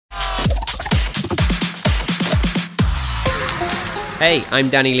Hey, I'm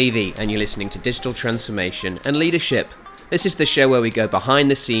Danny Levy, and you're listening to Digital Transformation and Leadership. This is the show where we go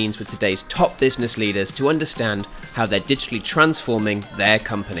behind the scenes with today's top business leaders to understand how they're digitally transforming their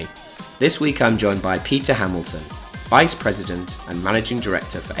company. This week I'm joined by Peter Hamilton, Vice President and Managing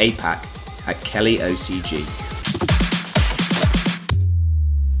Director for APAC at Kelly OCG.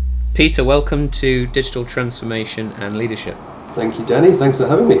 Peter, welcome to Digital Transformation and Leadership. Thank you, Danny. Thanks for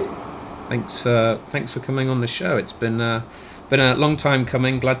having me. Thanks for coming on the show. It's been a long time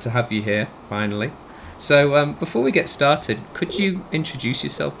coming. Glad to have you here, finally. So before we get started, could you introduce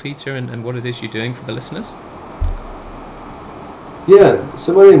yourself, Peter, and what it is you're doing for the listeners? Yeah,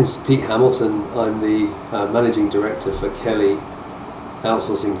 so my name's Pete Hamilton. I'm the Managing Director for Kelly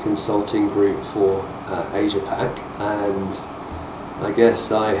Outsourcing Consulting Group for Asia Pac, and I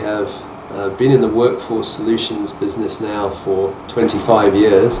guess I have been in the workforce solutions business now for 25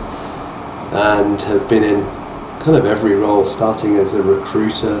 years and have been in kind of every role, starting as a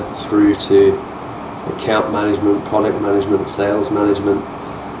recruiter through to account management, product management, sales management,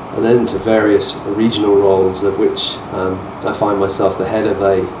 and then to various regional roles, of which I find myself the head of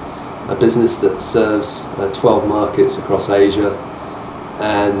a business that serves 12 markets across Asia.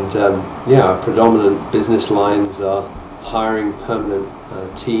 And our predominant business lines are hiring permanent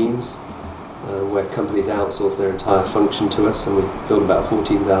teams where companies outsource their entire function to us, and we filled about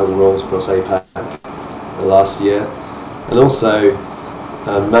 14,000 roles across APAC last year, and also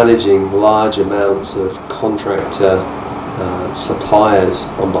managing large amounts of contractor suppliers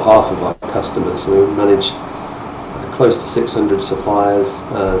on behalf of our customers. So we manage close to 600 suppliers,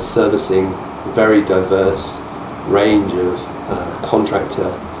 servicing a very diverse range of contractor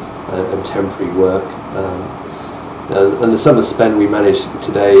and temporary work. And the sum of spend we manage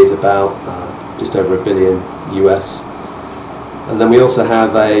today is about just over $1 billion US. And then we also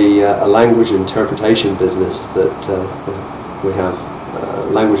have a language interpretation business that we have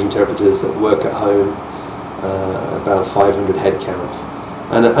language interpreters that work at home, about 500 headcount,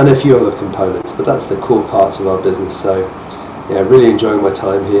 and a few other components. But that's the core parts of our business. So, yeah, really enjoying my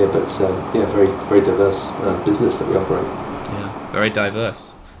time here. But very very diverse business that we operate. Yeah, very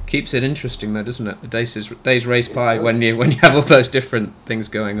diverse. Keeps it interesting, though, doesn't it? The days race by when you have all those different things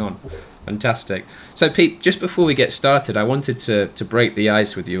going on. Fantastic. So, Pete, just before we get started, I wanted to break the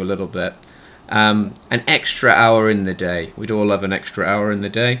ice with you a little bit. An extra hour in the day. We'd all love an extra hour in the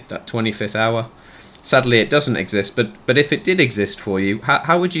day, that 25th hour. Sadly, it doesn't exist, but if it did exist for you,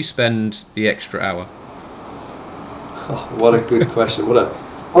 how would you spend the extra hour? Oh, what a good question. What a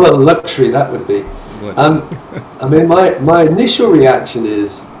luxury that would be. I mean, my initial reaction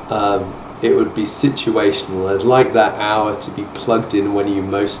is it would be situational. I'd like that hour to be plugged in when you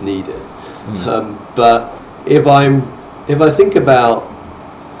most need it. But if I think about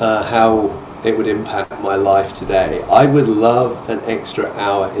how it would impact my life today, I would love an extra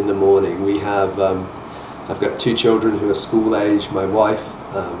hour in the morning. We have I've got 2 children who are school age. My wife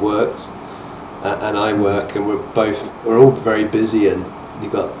works and I work, and we're all very busy, and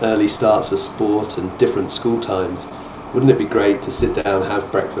you've got early starts for sport and different school times. Wouldn't it be great to sit down,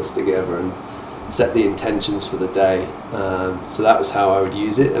 have breakfast together, and set the intentions for the day? So that was how I would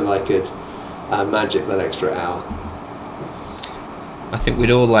use it, if I could magic that extra hour. I think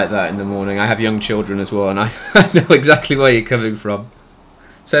we'd all like that in the morning. I have young children as well, and I know exactly where you're coming from.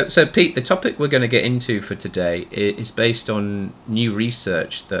 So Pete, the topic we're going to get into for today is based on new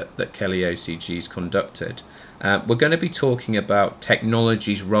research that Kelly OCG's conducted. We're going to be talking about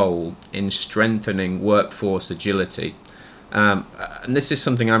technology's role in strengthening workforce agility. And this is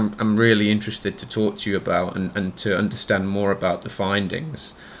something I'm really interested to talk to you about and to understand more about the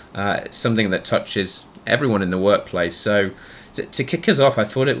findings. It's something that touches everyone in the workplace. So to kick us off, I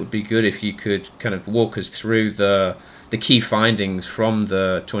thought it would be good if you could kind of walk us through the key findings from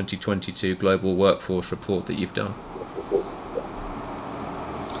the 2022 Global Workforce Report that you've done.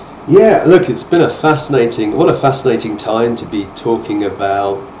 Yeah, look, it's been a fascinating time to be talking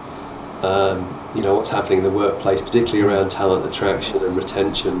about what's happening in the workplace, particularly around talent attraction and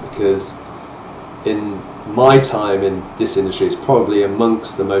retention, because in my time in this industry, it's probably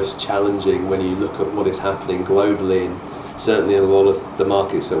amongst the most challenging when you look at what is happening globally, and certainly in a lot of the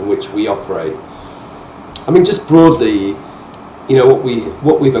markets in which we operate. I mean, just broadly,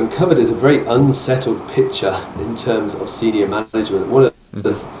 what we've uncovered is a very unsettled picture in terms of senior management. One of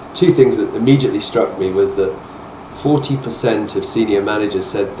the 2 things that immediately struck me was that 40% of senior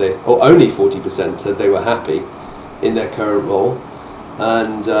managers only 40% said they were happy in their current role,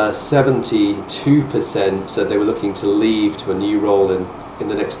 and 72% said they were looking to leave to a new role in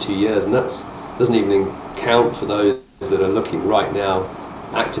the next 2 years, and that doesn't even count for those that are looking right now,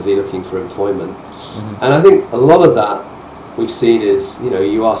 actively looking for employment. And I think a lot of that we've seen is,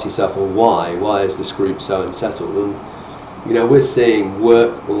 you ask yourself, well, why is this group so unsettled? And we're seeing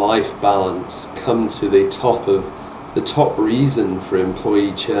work-life balance come to the top reason for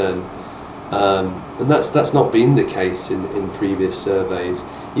employee churn, and that's not been the case in previous surveys.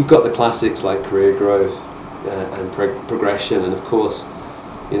 You've got the classics like career growth and progression, and of course,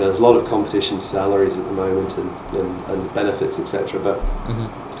 there's a lot of competition for salaries at the moment and benefits, etc. But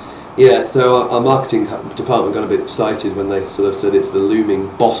yeah, so our marketing department got a bit excited when they sort of said it's the looming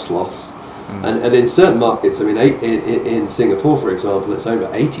boss loss. And in certain markets, I mean, in Singapore, for example, it's over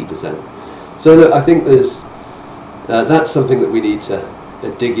 80%. So look, I think that's something that we need to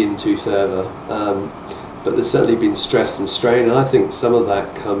dig into further. But there's certainly been stress and strain, and I think some of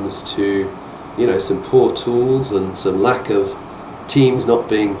that comes to, some poor tools and some lack of teams not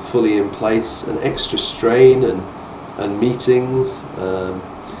being fully in place, and extra strain and meetings,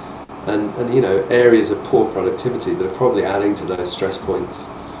 and areas of poor productivity that are probably adding to those stress points.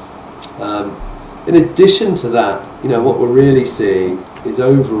 In addition to that, what we're really seeing is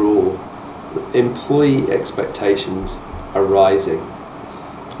overall employee expectations are rising.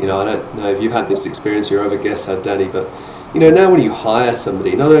 I don't know if you've had this experience, your other guests had, Danny, but now when you hire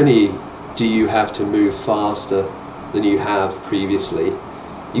somebody, not only do you have to move faster than you have previously,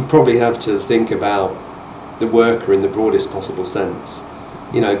 you probably have to think about the worker in the broadest possible sense.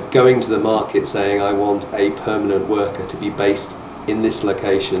 Going to the market saying, I want a permanent worker to be based in this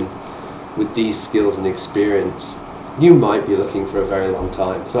location with these skills and experience, you might be looking for a very long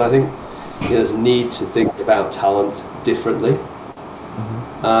time. So I think there's a need to think about talent differently,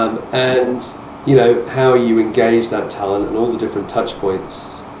 and how you engage that talent and all the different touch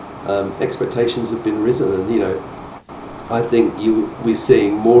points. Expectations have been risen, and I think we're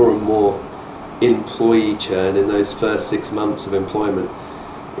seeing more and more employee churn in those first 6 months of employment.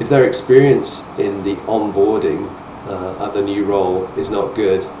 If their experience in the onboarding of the new role is not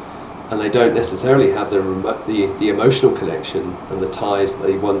good, and they don't necessarily have the emotional connection and the ties that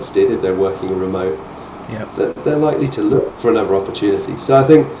they once did if they're working remote, they're likely to look for another opportunity. So I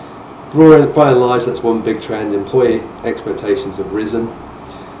think, by and large, that's one big trend. Employee expectations have risen.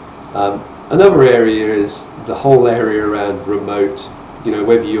 Another area is the whole area around remote,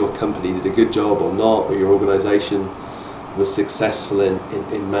 whether your company did a good job or not, or your organisation was successful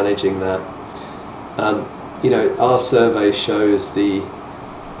in managing that. Our survey shows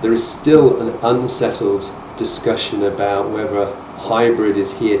there is still an unsettled discussion about whether hybrid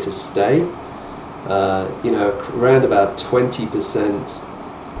is here to stay. Around about 20%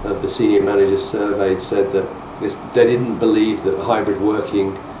 of the senior managers surveyed said that they didn't believe that hybrid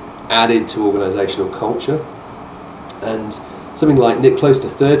working added to organisational culture, and something like close to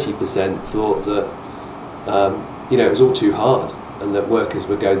 30% thought that it was all too hard and that workers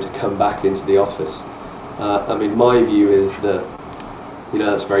were going to come back into the office. My view is that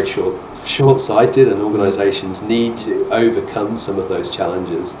that's very short-sighted, and organisations need to overcome some of those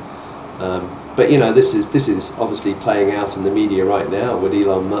challenges. But this is obviously playing out in the media right now, with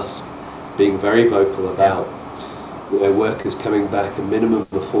Elon Musk being very vocal about workers coming back a minimum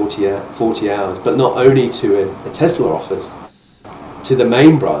of 40 hours, but not only to a Tesla office, to the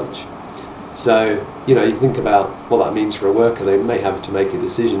main branch. So you think about what that means for a worker. They may have to make a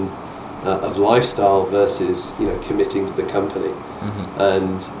decision of lifestyle versus committing to the company.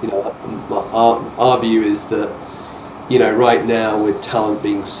 And our view is that right now, with talent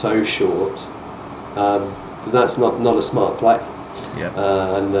being so short, that's not a smart play.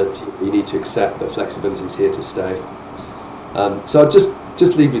 And that you need to accept that flexibility is here to stay. So I'll just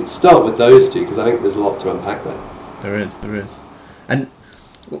start with those two, because I think there's a lot to unpack there. There is. And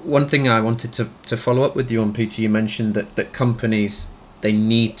one thing I wanted to follow up with you on, Peter, you mentioned that companies, they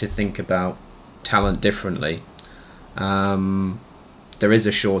need to think about talent differently. There is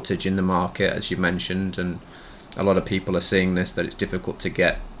a shortage in the market, as you mentioned, and a lot of people are seeing this, that it's difficult to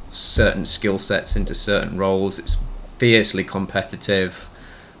get certain skill sets into certain roles. It's fiercely competitive.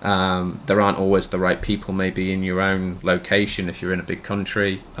 There aren't always the right people maybe in your own location if you're in a big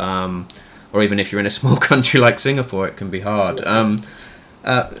country, or even if you're in a small country like Singapore, it can be hard.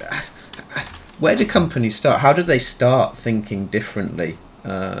 Where do companies start? How do they start thinking differently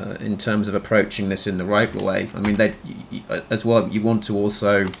in terms of approaching this in the right way? I mean, as well, you want to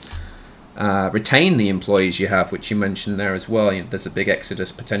also retain the employees you have, which you mentioned there as well. There's a big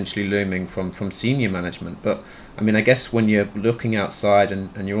exodus potentially looming from senior management. But I mean, I guess when you're looking outside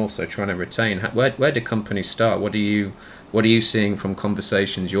and you're also trying to retain, where do companies start? What are you seeing from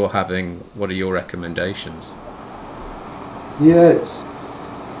conversations you're having? What are your recommendations? Yes.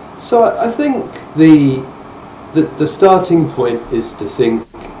 So I think the starting point is to think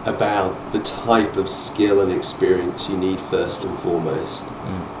about the type of skill and experience you need first and foremost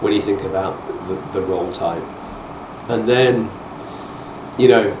when you think about the role type. And then,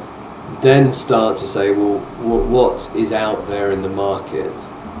 then start to say, well, what is out there in the market?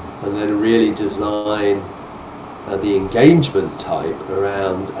 And then really design the engagement type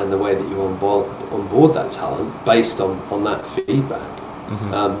around and the way that you onboard that talent based on that feedback.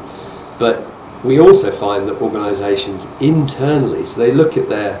 But we also find that organisations internally, so they look at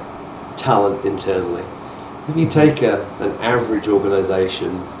their talent internally. If you take an average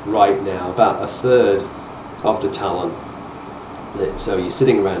organisation right now, about a third of the talent, so you're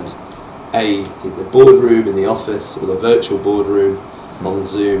sitting around in the boardroom in the office or the virtual boardroom on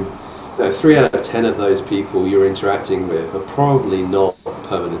Zoom, 3 out of 10 of those people you're interacting with are probably not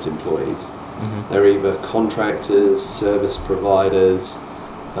permanent employees. They're either contractors, service providers,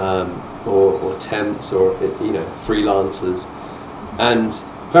 or temps, or freelancers, and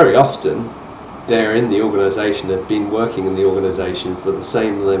very often they're in the organisation, they've been working in the organisation for the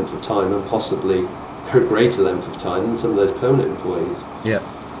same length of time and possibly a greater length of time than some of those permanent employees. Yet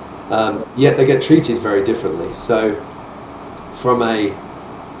they get treated very differently. So from a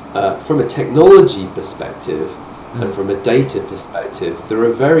technology perspective and from a data perspective, there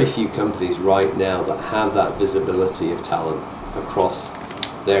are very few companies right now that have that visibility of talent across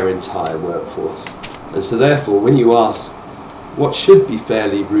their entire workforce. And so therefore, when you ask what should be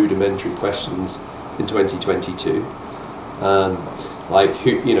fairly rudimentary questions in 2022, like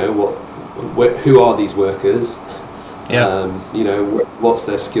who are these workers? What's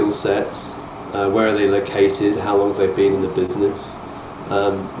their skill sets? Where are they located? How long have they been in the business?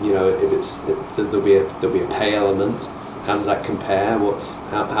 There'll be a pay element. How does that compare?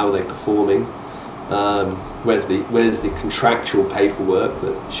 How are they performing? Where's the contractual paperwork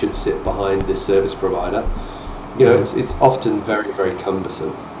that should sit behind this service provider? It's often very, very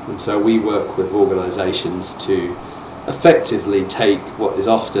cumbersome, and so we work with organisations to effectively take what is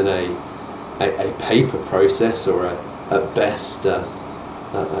often a paper process or at best a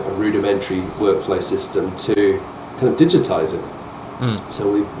rudimentary workflow system to kind of digitise it.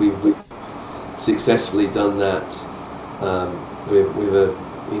 So we've successfully done that with a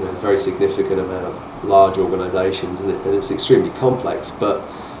very significant amount of large organisations, and it's extremely complex. But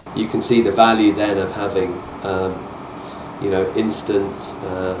you can see the value then of having instant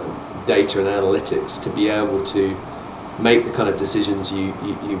data and analytics to be able to make the kind of decisions you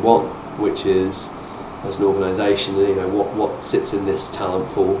want, which is, as an organisation, what sits in this talent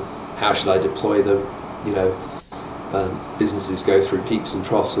pool, how should I deploy them? Businesses go through peaks and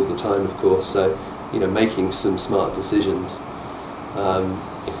troughs all the time, of course, so making some smart decisions.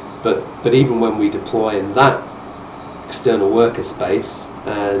 But even when we deploy in that external worker space,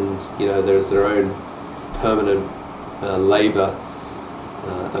 and there's their own permanent labour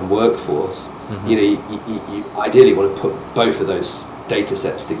and workforce, you ideally want to put both of those data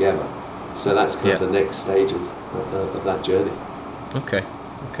sets together. So that's kind of the next stage of that journey. Okay.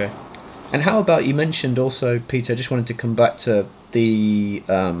 And how about, you mentioned also, Peter, I just wanted to come back to the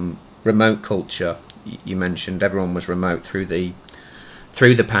remote culture. You mentioned everyone was remote through the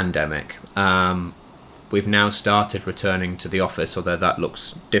pandemic. We've now started returning to the office, although that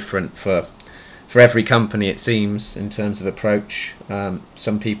looks different for every company, it seems, in terms of approach.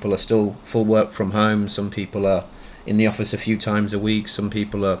 Some people are still full work from home. Some people are in the office a few times a week. Some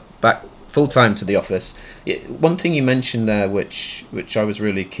people are back full-time to the office. One thing you mentioned there, which I was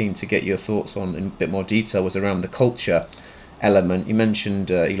really keen to get your thoughts on in a bit more detail, was around the culture element. You mentioned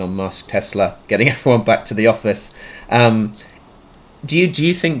Elon Musk, Tesla, getting everyone back to the office. Do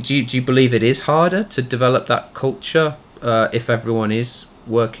you believe it is harder to develop that culture if everyone is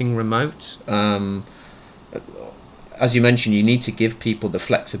working remote? As you mentioned, you need to give people the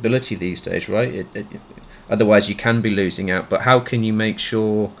flexibility these days, right? Otherwise you can be losing out. But how can you make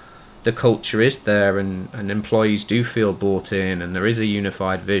sure the culture is there and employees do feel bought in and there is a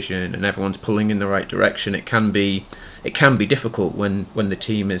unified vision and everyone's pulling in the right direction? It can be difficult when the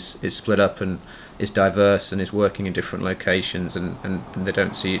team is split up and is diverse and is working in different locations and they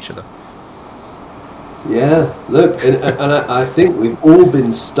don't see each other. Yeah, look, and I think we've all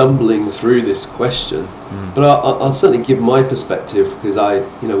been stumbling through this question, but I'll certainly give my perspective, because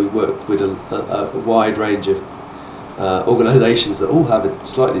we work with a wide range of organisations that all have a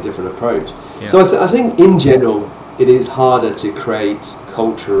slightly different approach. Yeah. So I think in general it is harder to create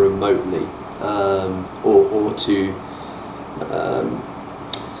culture remotely, or to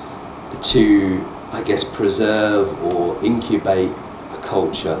I guess preserve or incubate a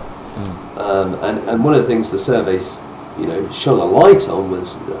culture. And one of the things the surveys shone a light on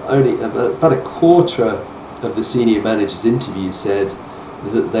was only about a quarter of the senior managers interviewed said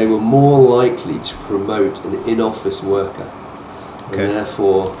that they were more likely to promote an in-office worker. Okay. And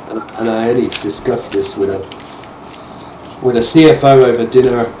therefore, and I only discussed this with a CFO over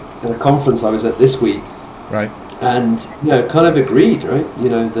dinner at a conference I was at this week, Right. and kind of agreed, right?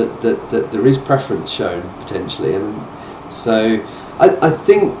 That there is preference shown potentially, so I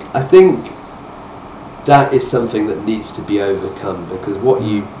think that is something that needs to be overcome, because what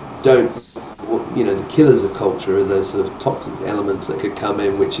you don't, the killers of culture are those sort of toxic elements that could come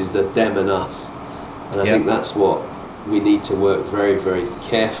in, which is the them and us, and I think that's what we need to work very, very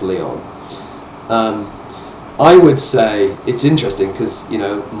carefully on. I would say it's interesting because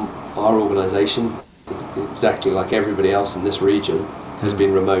our organisation, exactly like everybody else in this region, has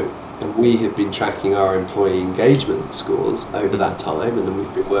been remote, and we have been tracking our employee engagement scores over that time, and then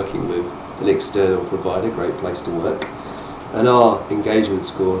we've been working with an external provider, Great Place to Work, and our engagement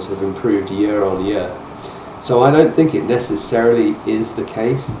scores have improved year on year. So I don't think it necessarily is the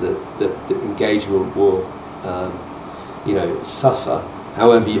case that engagement will suffer.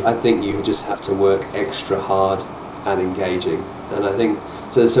 However, I think you just have to work extra hard at engaging. And I think,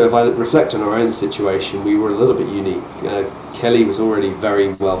 so if I reflect on our own situation, we were a little bit unique. Kelly was already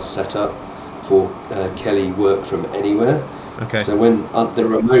very well set up for Kelly work from anywhere. Okay. So when the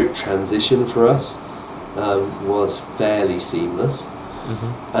remote transition for us was fairly seamless.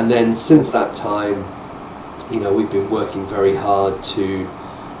 Mm-hmm. And then since that time, we've been working very hard to,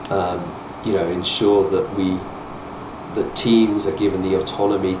 ensure that the teams are given the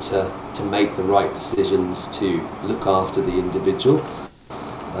autonomy to make the right decisions to look after the individual.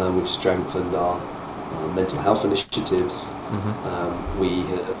 We've strengthened our mental health initiatives. Mm-hmm. We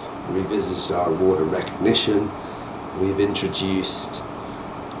have revisited our award and recognition. We've introduced,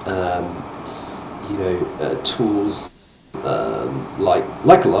 tools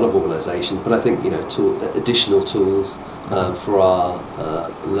like a lot of organisations, but I think additional tools for our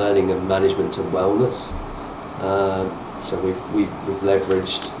learning and management and wellness. So we've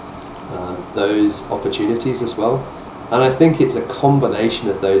leveraged those opportunities as well, and I think it's a combination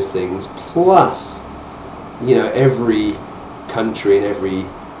of those things. Plus, every country and every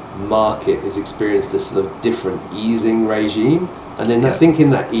market has experienced a sort of different easing regime, and then I think in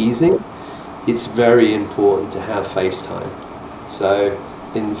that easing, it's very important to have FaceTime. So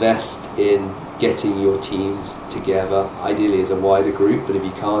invest in getting your teams together, ideally as a wider group, but if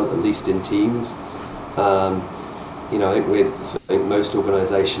you can't, at least in teams. I think most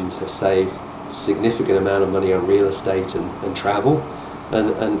organisations have saved a significant amount of money on real estate and travel,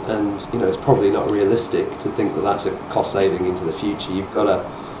 and it's probably not realistic to think that that's a cost saving into the future. You've got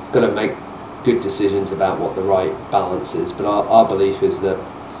to make good decisions about what the right balance is. But our belief is that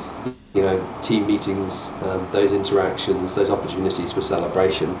team meetings, those interactions, those opportunities for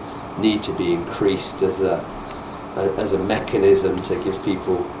celebration need to be increased as a mechanism to give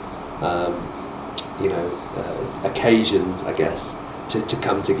people occasions, I guess, to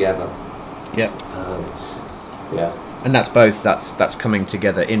come together. Yeah. Yeah. And that's both. That's coming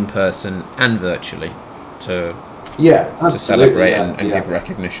together in person and virtually to celebrate and give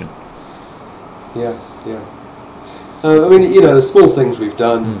recognition. Yeah. The small things we've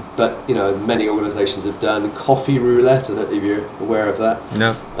done, but many organisations have done coffee roulette. I don't know if you're aware of that.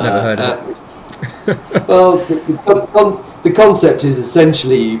 No, never heard of it. Well, the concept is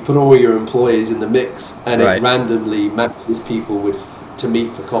essentially you put all your employees in the mix, and it randomly matches people to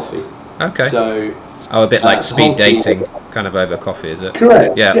meet for coffee. Okay. So, a bit like speed dating, kind of over coffee, is it?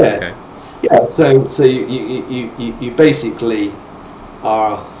 Correct. Yeah. Okay. Yeah. So you basically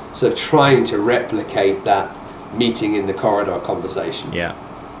are sort of trying to replicate that meeting in the corridor conversation. Yeah.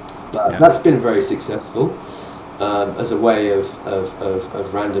 But that's been very successful as a way of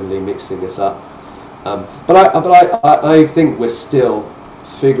randomly mixing us up. But I think we're still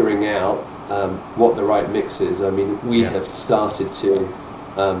figuring out what the right mix is. I mean, we have started to,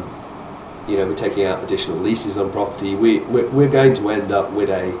 we're taking out additional leases on property. We're going to end up with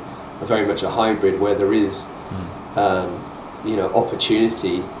a very much a hybrid where there is,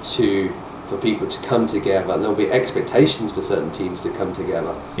 opportunity for people to come together, and there'll be expectations for certain teams to come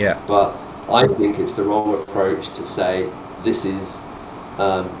together. Yeah. But I think it's the wrong approach to say this is,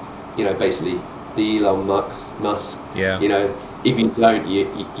 basically the Elon Musk. Yeah. If you don't,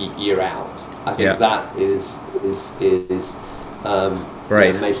 you're out. I think that is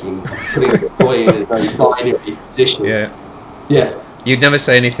brave. Putting the employee in a very binary position. Yeah. Yeah. You'd never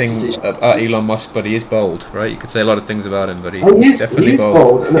say anything about Elon Musk, but he is bold, right? You could say a lot of things about him, but he's definitely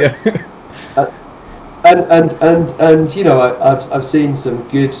bold. I've seen some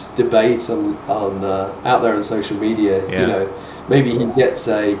good debate on out there on social media. Yeah. Maybe he gets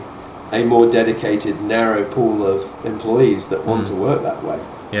a a more dedicated, narrow pool of employees that want to work that way.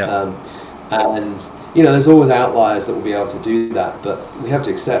 Yeah. And there's always outliers that will be able to do that, but we have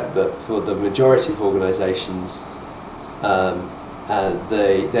to accept that for the majority of organisations,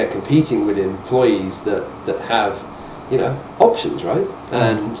 they're competing with employees that have options, right?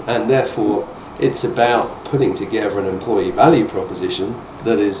 And therefore it's about putting together an employee value proposition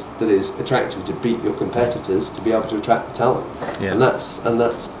that is attractive to beat your competitors, to be able to attract the talent.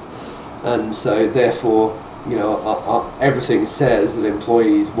 And so therefore everything says that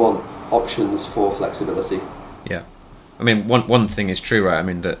employees want options for flexibility. Yeah, I mean one thing is true, right? I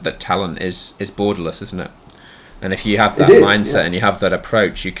mean that talent is borderless, isn't it? And if you have that mindset and you have that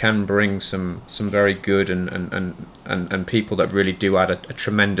approach, you can bring some very good and people that really do add a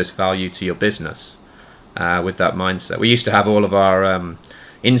tremendous value to your business with that mindset. We used to have all of our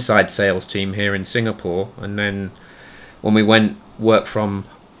inside sales team here in Singapore, and then when we went work from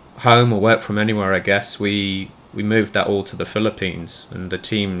home or work from anywhere, I guess, we moved that all to the Philippines, and the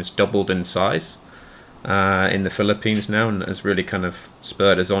team's doubled in size in the Philippines now, and has really kind of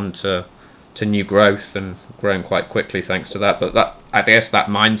spurred us on to new growth and growing quite quickly thanks to that. But that, I guess, that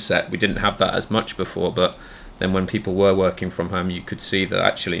mindset, we didn't have that as much before, but then when people were working from home, you could see that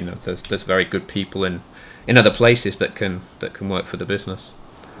actually there's very good people in other places that can work for the business.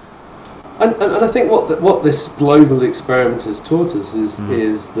 And I think what this global experiment has taught us is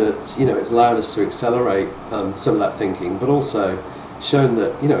that it's allowed us to accelerate some of that thinking, but also shown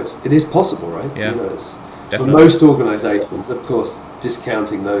that it is possible, right? Yeah. For most organisations, of course,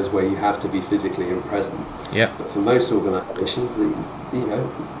 discounting those where you have to be physically present. Yeah. But for most organisations,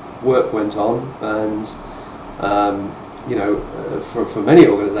 work went on, and for many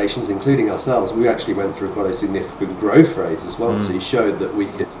organisations, including ourselves, we actually went through quite a significant growth phase as well. So you showed that we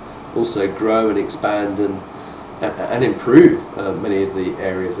could also grow and expand and improve many of the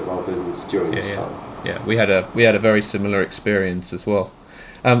areas of our business during this time. Yeah, we had a very similar experience as well.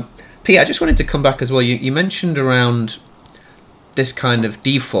 Pete, I just wanted to come back as well. You mentioned around this kind of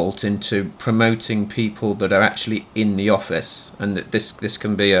default into promoting people that are actually in the office, and that this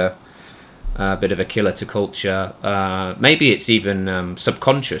can be a bit of a killer to culture. Maybe it's even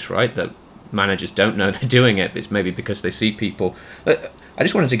subconscious, right? That managers don't know they're doing it. It's maybe because they see people. But I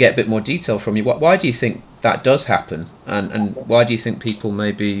just wanted to get a bit more detail from you. Why do you think that does happen, and why do you think people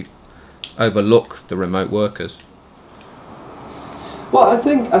maybe overlook the remote workers? Well, I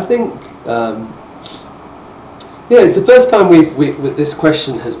think it's the first time this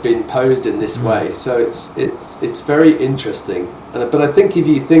question has been posed in this way. So it's very interesting. But I think if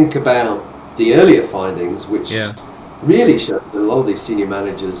you think about the earlier findings, which really show that a lot of these senior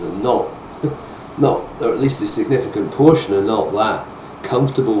managers are not, or at least a significant portion are not that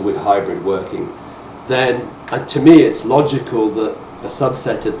comfortable with hybrid working, then to me it's logical that a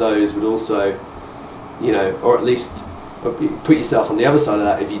subset of those would also, or at least put yourself on the other side of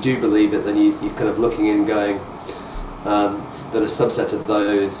that. If you do believe it, then you're kind of looking and going that a subset of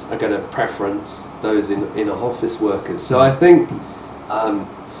those are going to preference those in office workers. So I think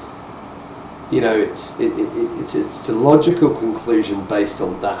it's a logical conclusion based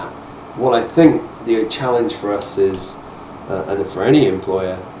on that. What I think the challenge for us is, and for any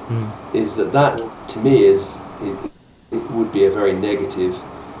employer, is that to me it would be a very negative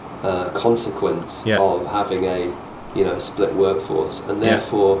consequence of having a split workforce, and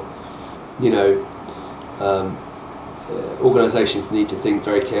therefore organisations need to think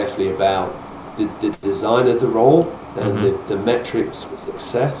very carefully about the design of the role and the metrics for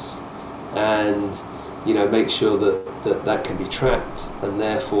success, and make sure that can be tracked, and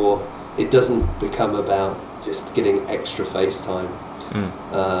therefore it doesn't become about just getting extra face time.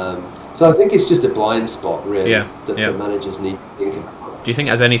 So I think it's just a blind spot, really, that the managers need to think about. Do you think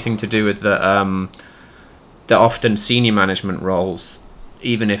it has anything to do with the often senior management roles,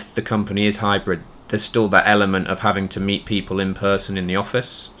 even if the company is hybrid, there's still that element of having to meet people in person in the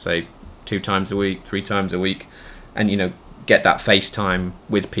office, say 2 times a week, 3 times a week, and get that face time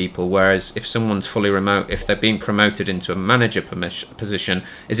with people? Whereas if someone's fully remote, if they're being promoted into a manager position,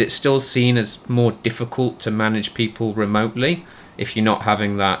 is it still seen as more difficult to manage people remotely if you're not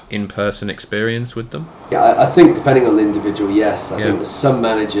having that in-person experience with them? Yeah, I think depending on the individual, yes. I think that some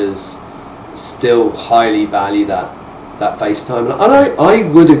managers still highly value that face time, and I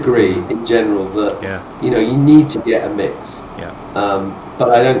would agree in general that you need to get a mix. But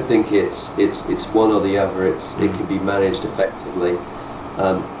I don't think it's one or the other. It can be managed effectively.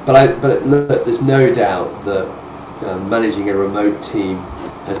 But look, there's no doubt that managing a remote team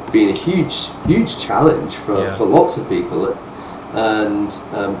has been a huge challenge for lots of people, and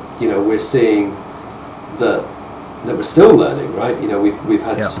we're seeing that that we're still learning, right? You know, we've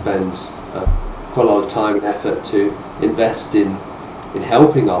had Yeah. to spend quite a lot of time and effort to invest in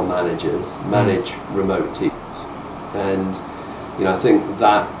helping our managers manage remote teams, and you know, I think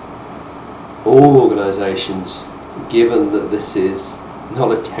that all organisations, given that this is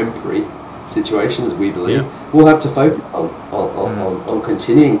not a temporary situation, as we believe, will have to focus on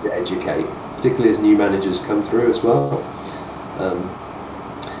continuing to educate, particularly as new managers come through as well.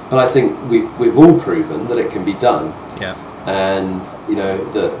 But I think we've all proven that it can be done, and you know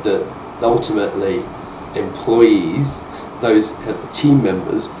that ultimately employees, those team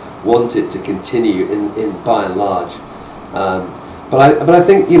members, want it to continue in by and large. But I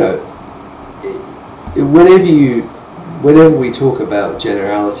think, you know, whenever we talk about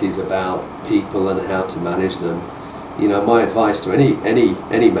generalities about people and how to manage them, you know, my advice to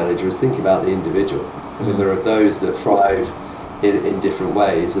any manager is think about the individual. I mean, there are those that thrive in different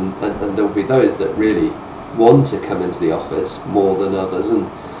ways, and there will be those that really want to come into the office more than others. And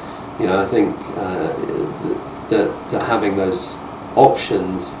you know, I think that having those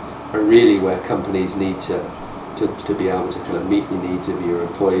options are really where companies need to be able to kind of meet the needs of your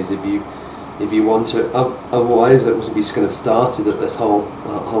employees. If you want to, otherwise we kind of started at this whole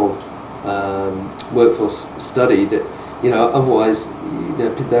workforce study that, you know, otherwise, you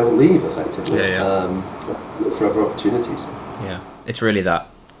know, they will leave effectively. Look for other opportunities. Yeah, it's really that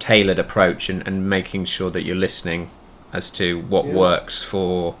tailored approach and making sure that you're listening as to what works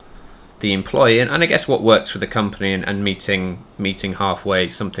for the employee and I guess what works for the company, and meeting halfway,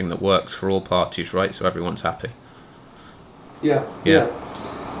 something that works for all parties, right? So everyone's happy. Yeah.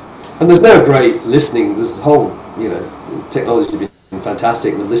 And there's no great listening. There's the whole, you know, technology has been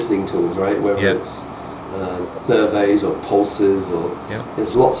fantastic with listening tools, right? Whether it's surveys or pulses, or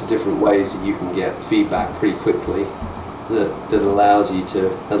there's lots of different ways that you can get feedback pretty quickly that allows you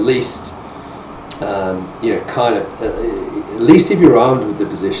to at least, you know, kind of, at least if you're armed with the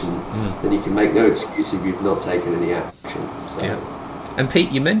position, then you can make no excuse if you've not taken any action. So. Yeah. And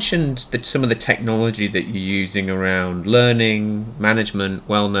Pete, you mentioned that some of the technology that you're using around learning, management,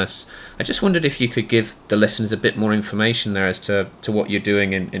 wellness. I just wondered if you could give the listeners a bit more information there as to what you're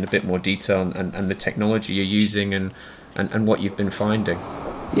doing in a bit more detail, and the technology you're using and what you've been finding.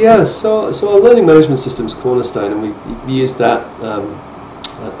 Yeah, so our learning management system's Cornerstone, and we used that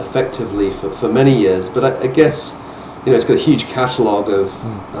effectively for many years. But I guess, you know, it's got a huge catalogue of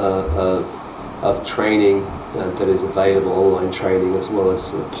training that is available, online training as well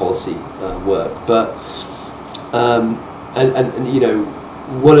as policy work. But and you know,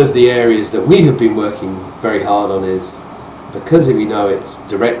 one of the areas that we have been working very hard on is, because we know it's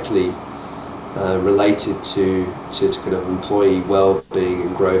directly related to kind of employee well-being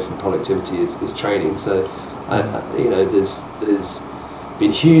and growth and productivity is training. So you know, there's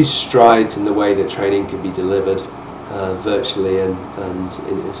been huge strides in the way that training can be delivered virtually and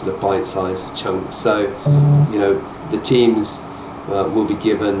in sort of bite-sized chunks. So you know, the teams will be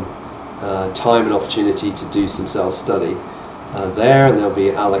given time and opportunity to do some self-study there, and they'll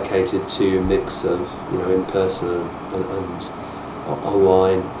be allocated to a mix of, you know, in-person and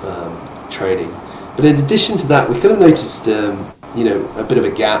online training. But in addition to that, we kind of noticed you know, a bit of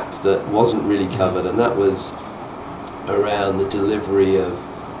a gap that wasn't really covered, and that was around the delivery of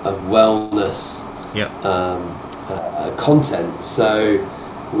wellness content. So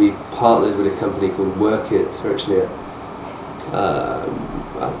we partnered with a company called Workit. They're actually a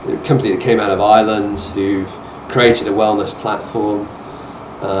company that came out of Ireland, who've created a wellness platform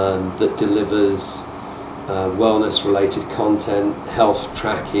that delivers wellness related content, health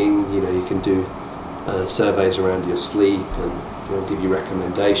tracking. You know, you can do surveys around your sleep, and they'll give you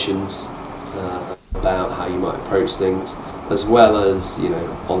recommendations about how you might approach things, as well as, you know,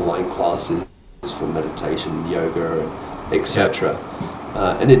 online classes for meditation, yoga, and etc.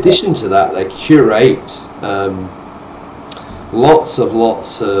 In addition to that, they curate lots of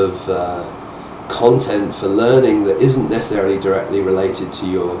content for learning that isn't necessarily directly related to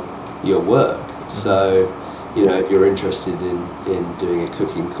your work. So, you know, if you're interested in doing a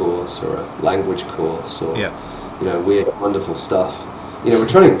cooking course or a language course, or you know, weird, wonderful stuff, you know, we're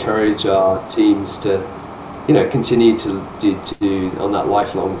trying to encourage our teams to, you know, continue to do on that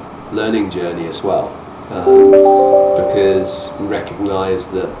lifelong learning journey as well, because we recognise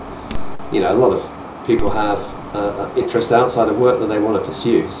that, you know, a lot of people have interests outside of work that they want to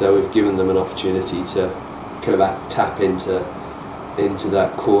pursue. So we've given them an opportunity to kind of tap into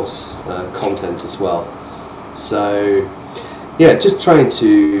that course content as well. So yeah, just trying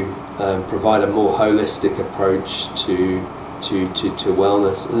to provide a more holistic approach to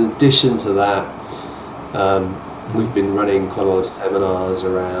wellness. In addition to that, we've been running quite a lot of seminars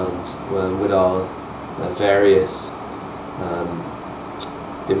around with our various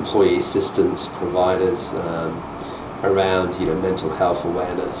employee assistance providers around mental health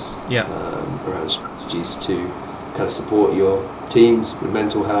awareness, around strategies to kind of support your teams with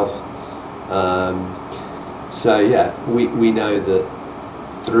mental health. We know that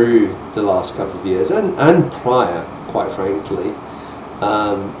through the last couple of years and prior, quite frankly,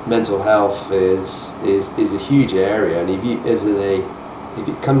 mental health is a huge area, and if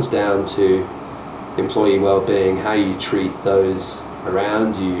it comes down to employee well-being, how you treat those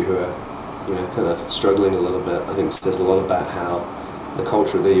around you who are kind of struggling a little bit, I think it says a lot about how the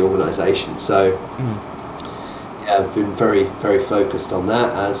culture of the organisation. So I've been very, very focused on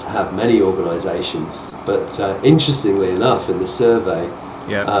that, as have many organisations. But interestingly enough, in the survey,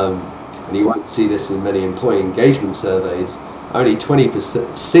 and you won't see this in many employee engagement surveys, only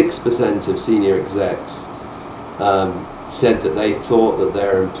 6% of senior execs said that they thought that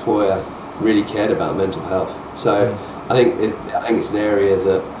their employer really cared about mental health. So I think it's an area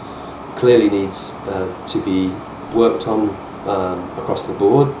that clearly needs to be worked on across the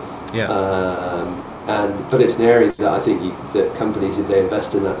board. But it's an area that I think that companies, if they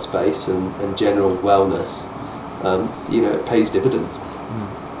invest in that space and general wellness, it pays dividends.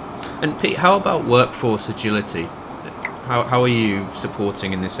 And Pete, how about workforce agility? How are you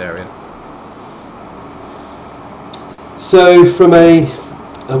supporting in this area? So from a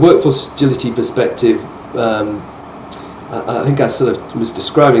workforce agility perspective, I think I sort of was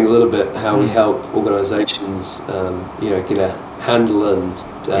describing a little bit how we help organisations, get a handle and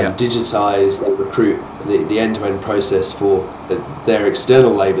digitise the the end-to-end process for their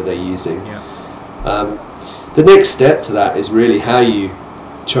external labour they're using. The next step to that is really how you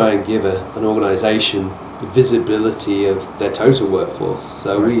try and give an organisation visibility of their total workforce.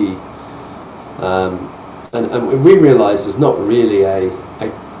 So we realise there's not really a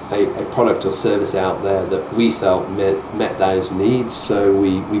product or service out there that we felt met those needs, so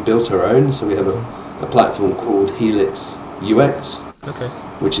we built our own. So we have a platform called Helix UX,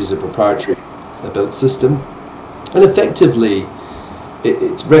 which is a proprietary built system, and effectively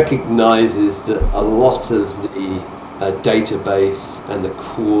it recognises that a lot of the database and the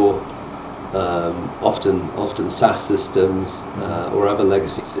core often SaaS systems or other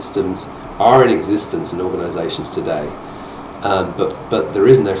legacy systems are in existence in organisations today. But there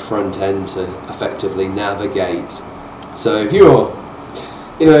is no front end to effectively navigate. So if you're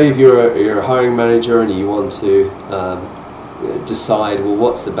a hiring manager and you want to decide, well,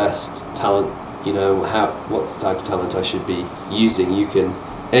 what's the best talent, what's the type of talent I should be using, you can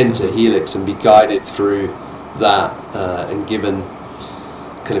enter Helix and be guided through that and given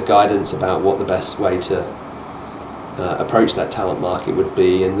kind of guidance about what the best way to approach that talent market would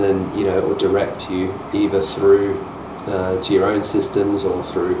be, and then it will direct you either through to your own systems or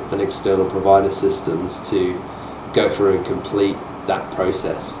through an external provider systems to go through and complete that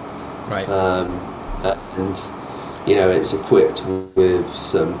process. Right. And it's equipped with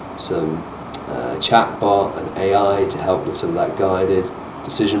some chatbot and AI to help with some of that guided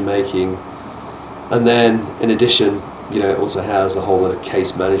decision making. And then in addition, it also has a whole lot of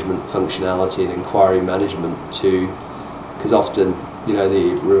case management functionality and inquiry management too, because often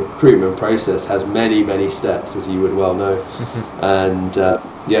the recruitment process has many, many steps, as you would well know. And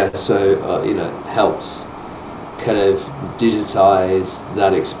it helps kind of digitize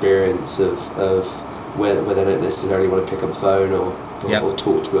that experience of where they don't necessarily want to pick up a phone or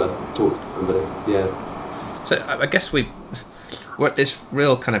talk to somebody. So I guess we're at this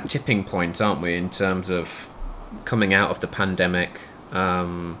real kind of tipping point, aren't we, in terms of coming out of the pandemic,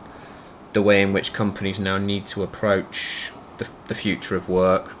 the way in which companies now need to approach the future of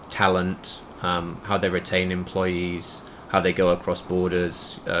work, talent, how they retain employees, how they go across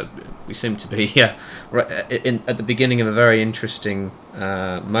borders. We seem to be at the beginning of a very interesting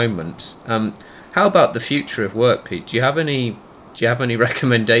moment. How about the future of work, Pete? Do you have any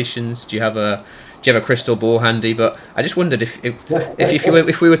recommendations? Do you have a crystal ball handy? But I just wondered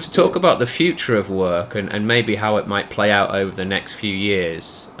if we were to talk about the future of work and maybe how it might play out over the next few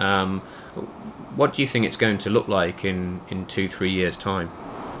years. What do you think it's going to look like in 2-3 years' time?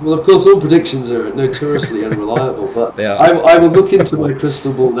 Well, of course, all predictions are notoriously unreliable, but they are. I will look into my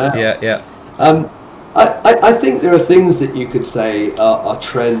crystal ball now. I think there are things that you could say are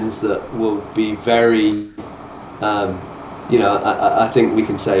trends that will be very, I think we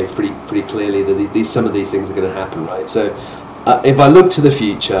can say pretty clearly that some of these things are going to happen, right? So if I look to the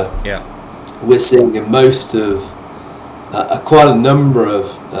future, we're seeing in most of quite a number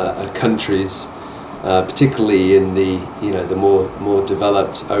of countries, particularly in the more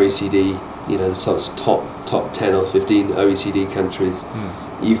developed OECD, the top 10 or 15 OECD countries,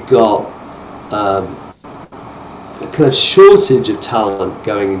 you've got kind of shortage of talent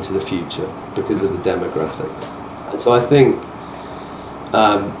going into the future because of the demographics. And so I think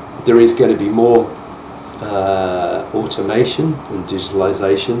there is going to be more automation and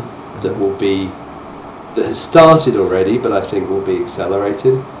digitalization that has started already, but I think will be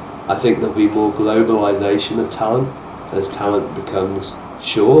accelerated. I think there'll be more globalization of talent as talent becomes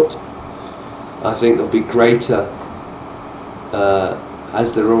short. I think there'll be greater,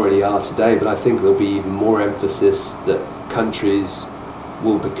 as there already are today, but I think there'll be even more emphasis that countries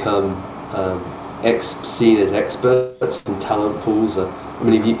will become seen as experts in talent pools. I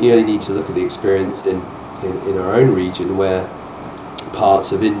mean, you only need to look at the experience in our own region, where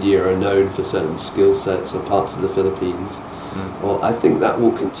parts of India are known for certain skill sets, or parts of the Philippines. Well, I think that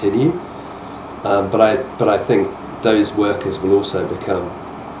will continue, but I think those workers will also become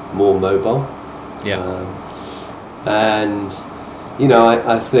more mobile. And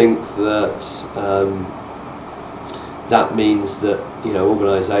I think that that means that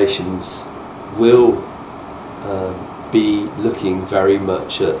organisations will be looking very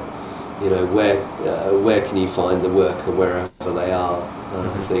much at where can you find the worker wherever they are.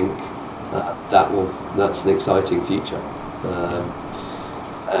 I think that's an exciting future.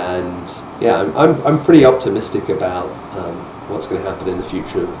 I'm pretty optimistic about what's going to happen in the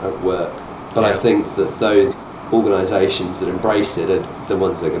future of work. But I think that those organisations that embrace it are the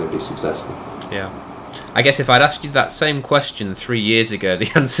ones that are going to be successful. Yeah. I guess if I'd asked you that same question 3 years ago,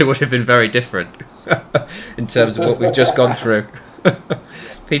 the answer would have been very different in terms of what we've just gone through.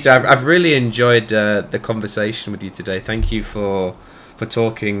 Peter, I've really enjoyed the conversation with you today. Thank you for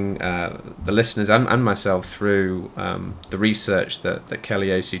talking the listeners and myself through the research that Kelly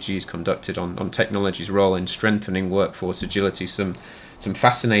OCG has conducted on technology's role in strengthening workforce agility. Some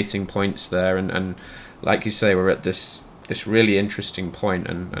fascinating points there, and like you say, we're at this really interesting point,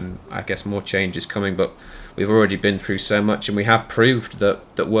 and I guess more change is coming, but we've already been through so much, and we have proved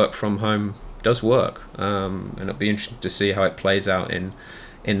that work from home does work, and it'll be interesting to see how it plays out in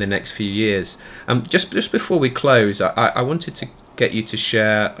the next few years. Just before we close, I wanted to get you to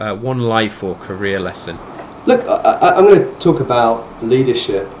share one life or career lesson. Look, I'm going to talk about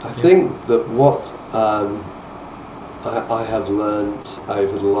leadership. I think that what I have learned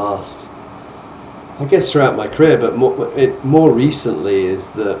over the last, I guess throughout my career, but more recently,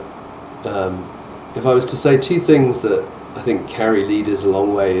 is that if I was to say two things that I think carry leaders a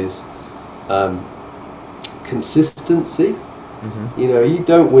long way, is consistency. You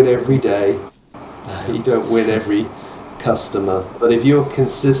don't win every day, you don't win every customer, but if you're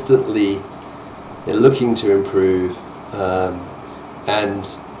consistently looking to improve and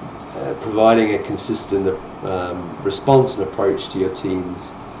providing a consistent response and approach to your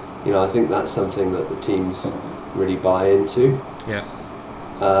teams, I think that's something that the teams really buy into.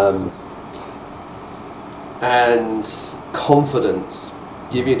 And confidence.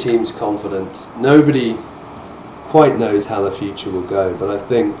 Give your teams confidence. Nobody quite knows how the future will go, but I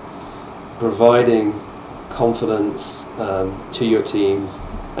think providing confidence to your teams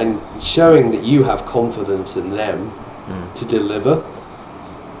and showing that you have confidence in them to deliver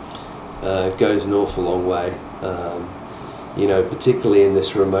goes an awful long way. Particularly in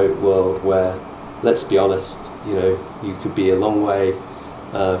this remote world where, let's be honest, you could be a long way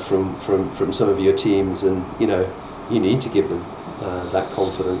from some of your teams, and you need to give them that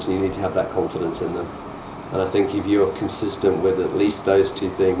confidence, and you need to have that confidence in them. And I think if you're consistent with at least those two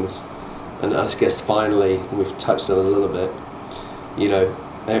things, and I guess finally, we've touched on it a little bit,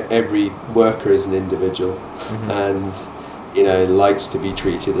 every worker is an individual, and likes to be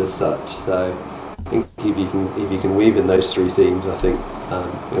treated as such. So I think if you can weave in those three themes, I think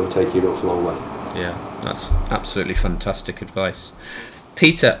it will take you an awful long way. Yeah, that's absolutely fantastic advice.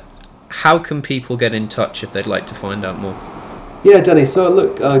 Peter, how can people get in touch if they'd like to find out more? Yeah, Danny, so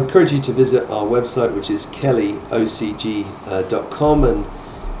look, I encourage you to visit our website, which is kellyocg.com, and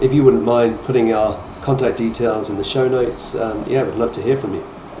if you wouldn't mind putting our contact details in the show notes, we'd love to hear from you.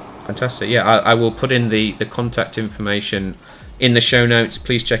 Fantastic. Yeah, I will put in the contact information in the show notes.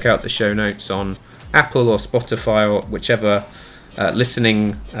 Please check out the show notes on Apple or Spotify or whichever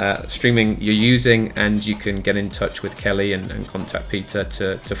streaming you're using, and you can get in touch with Kelly and contact Peter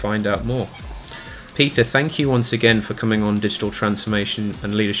to find out more. Peter, thank you once again for coming on Digital Transformation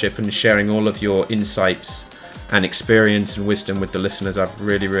and Leadership and sharing all of your insights and experience and wisdom with the listeners. I've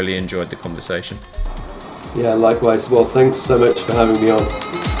really, really enjoyed the conversation. Yeah, likewise. Well, thanks so much for having me on.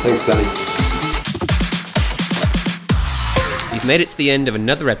 Thanks, Danny. You've made it to the end of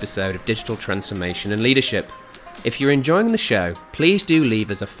another episode of Digital Transformation and Leadership. If you're enjoying the show, please do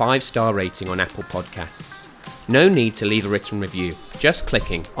leave us a 5-star rating on Apple Podcasts. No need to leave a written review, just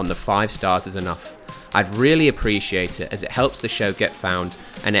clicking on the 5 stars is enough. I'd really appreciate it as it helps the show get found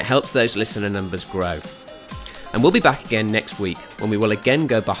and it helps those listener numbers grow. And we'll be back again next week when we will again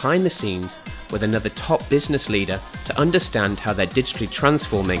go behind the scenes with another top business leader to understand how they're digitally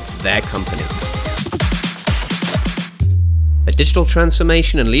transforming their company. The Digital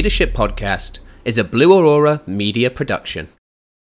Transformation and Leadership Podcast is a Blue Aurora media production.